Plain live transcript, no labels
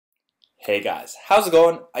Hey guys, how's it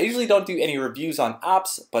going? I usually don't do any reviews on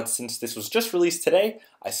apps, but since this was just released today,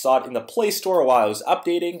 I saw it in the Play Store while I was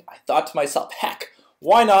updating. I thought to myself, heck,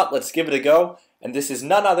 why not? Let's give it a go. And this is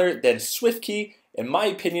none other than Swiftkey, in my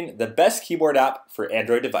opinion, the best keyboard app for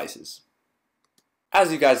Android devices.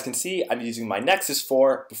 As you guys can see, I'm using my Nexus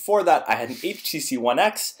 4. Before that, I had an HTC One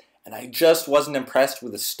X, and I just wasn't impressed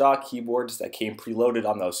with the stock keyboards that came preloaded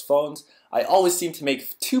on those phones. I always seemed to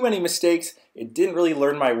make too many mistakes. It didn't really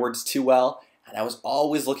learn my words too well, and I was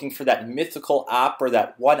always looking for that mythical app or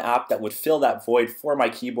that one app that would fill that void for my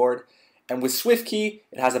keyboard. And with Swiftkey,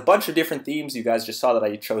 it has a bunch of different themes. You guys just saw that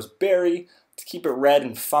I chose berry to keep it red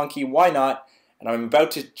and funky. Why not? And I'm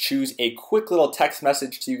about to choose a quick little text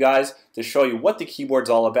message to you guys to show you what the keyboard's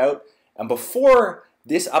all about. And before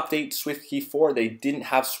this update, Swiftkey 4, they didn't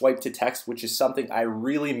have swipe to text, which is something I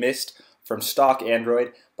really missed from stock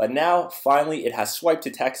Android. But now, finally, it has swipe to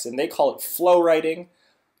text, and they call it flow writing.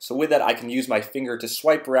 So with that, I can use my finger to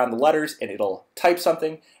swipe around the letters, and it'll type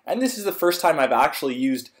something. And this is the first time I've actually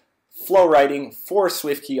used flow writing for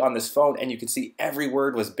Swiftkey on this phone, and you can see every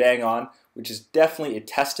word was bang on, which is definitely a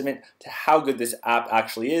testament to how good this app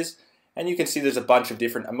actually is. And you can see there's a bunch of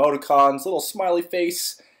different emoticons, little smiley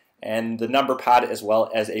face, and the number pad, as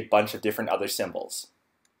well as a bunch of different other symbols.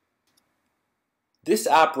 This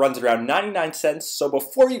app runs around 99 cents, so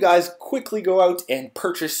before you guys quickly go out and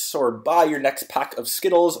purchase or buy your next pack of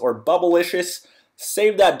Skittles or Bubblicious,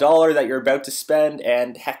 save that dollar that you're about to spend,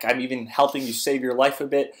 and heck, I'm even helping you save your life a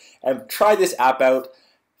bit, and try this app out.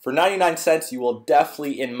 For 99 cents, you will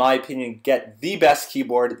definitely, in my opinion, get the best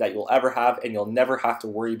keyboard that you'll ever have, and you'll never have to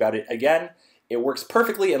worry about it again. It works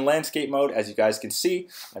perfectly in landscape mode, as you guys can see.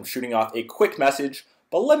 I'm shooting off a quick message,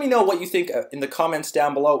 but let me know what you think in the comments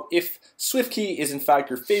down below. If Swiftkey is in fact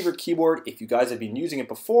your favorite keyboard, if you guys have been using it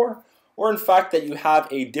before, or in fact that you have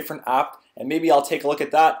a different app, and maybe I'll take a look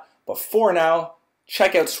at that. But for now,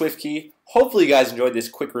 check out Swiftkey. Hopefully you guys enjoyed this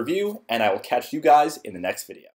quick review, and I will catch you guys in the next video.